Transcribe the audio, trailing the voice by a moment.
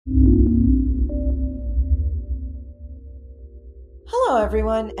Hello,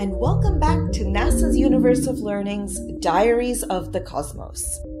 everyone, and welcome back to NASA's Universe of Learning's Diaries of the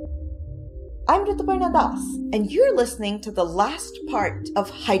Cosmos. I'm Rituparna Das, and you're listening to the last part of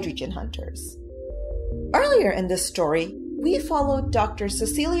Hydrogen Hunters. Earlier in this story, we followed Dr.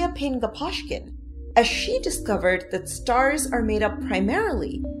 Cecilia Payne-Gaposchkin as she discovered that stars are made up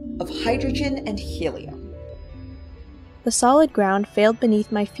primarily of hydrogen and helium. The solid ground failed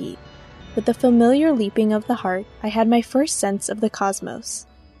beneath my feet. With the familiar leaping of the heart, I had my first sense of the cosmos.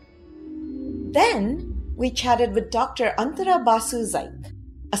 Then, we chatted with Dr. Antara Basu Zaik,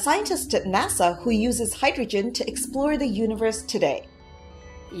 a scientist at NASA who uses hydrogen to explore the universe today.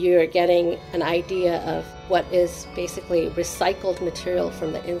 You're getting an idea of what is basically recycled material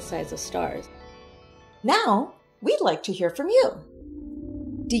from the insides of stars. Now, we'd like to hear from you.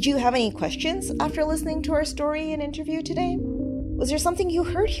 Did you have any questions after listening to our story and interview today? Was there something you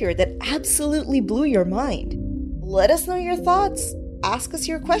heard here that absolutely blew your mind? Let us know your thoughts. Ask us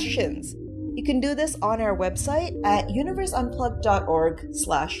your questions. You can do this on our website at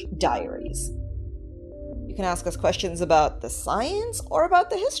universeunplugged.org/diaries. You can ask us questions about the science or about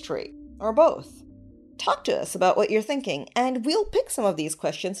the history, or both. Talk to us about what you're thinking, and we'll pick some of these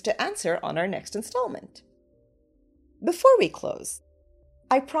questions to answer on our next installment. Before we close,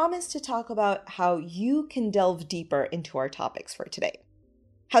 I promised to talk about how you can delve deeper into our topics for today.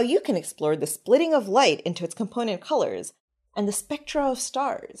 How you can explore the splitting of light into its component colors and the spectra of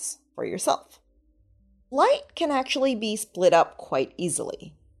stars for yourself. Light can actually be split up quite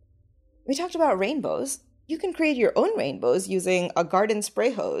easily. We talked about rainbows. You can create your own rainbows using a garden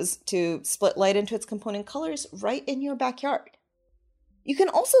spray hose to split light into its component colors right in your backyard. You can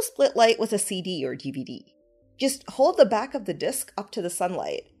also split light with a CD or DVD. Just hold the back of the disc up to the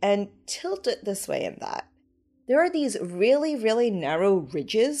sunlight and tilt it this way and that. There are these really, really narrow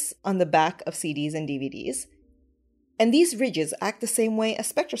ridges on the back of CDs and DVDs. And these ridges act the same way a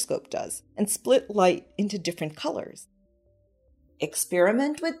spectroscope does and split light into different colors.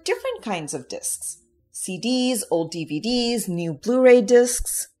 Experiment with different kinds of discs. CDs, old DVDs, new Blu-ray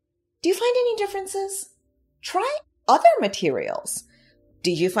discs. Do you find any differences? Try other materials.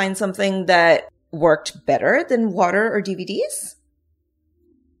 Did you find something that worked better than water or DVDs?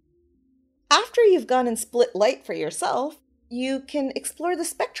 After you've gone and split light for yourself, you can explore the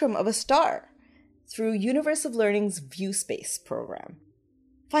spectrum of a star through Universe of Learning's ViewSpace program.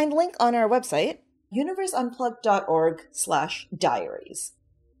 Find link on our website, universeunplugged.org/diaries,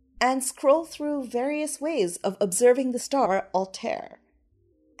 and scroll through various ways of observing the star Altair,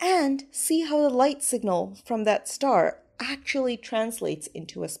 and see how the light signal from that star actually translates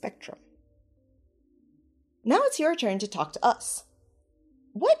into a spectrum. Now it's your turn to talk to us.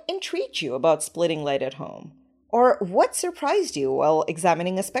 What intrigued you about splitting light at home? Or what surprised you while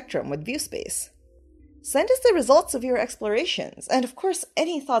examining a spectrum with ViewSpace? Send us the results of your explorations, and of course,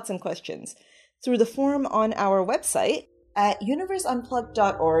 any thoughts and questions, through the form on our website at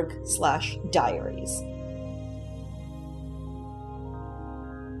universeunplugged.org/diaries.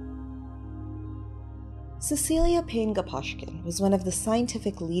 Cecilia Payne-Gaposchkin was one of the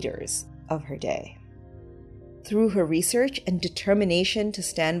scientific leaders of her day. Through her research and determination to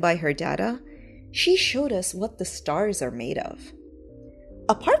stand by her data, she showed us what the stars are made of.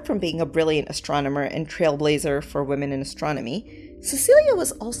 Apart from being a brilliant astronomer and trailblazer for women in astronomy, Cecilia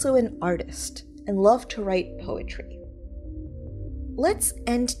was also an artist and loved to write poetry. Let's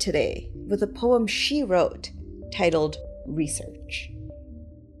end today with a poem she wrote titled Research.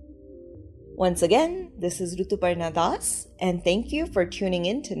 Once again, this is Rituparna Das, and thank you for tuning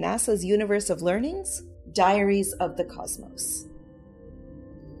in to NASA's Universe of Learning's Diaries of the Cosmos.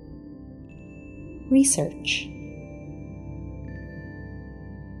 Research.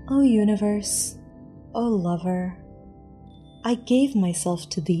 O universe, O lover, I gave myself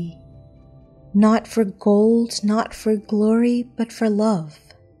to thee, not for gold, not for glory, but for love.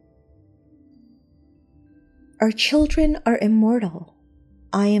 Our children are immortal.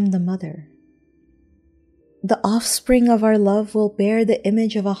 I am the mother. The offspring of our love will bear the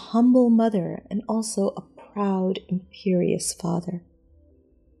image of a humble mother and also a proud, imperious father.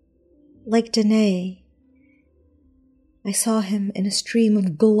 Like Danae, I saw him in a stream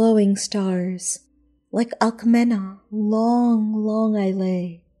of glowing stars. Like Alcmena, long, long I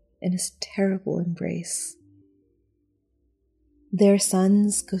lay in his terrible embrace. Their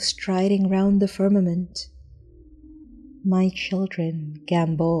sons go striding round the firmament. My children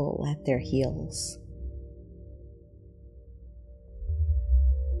gambol at their heels.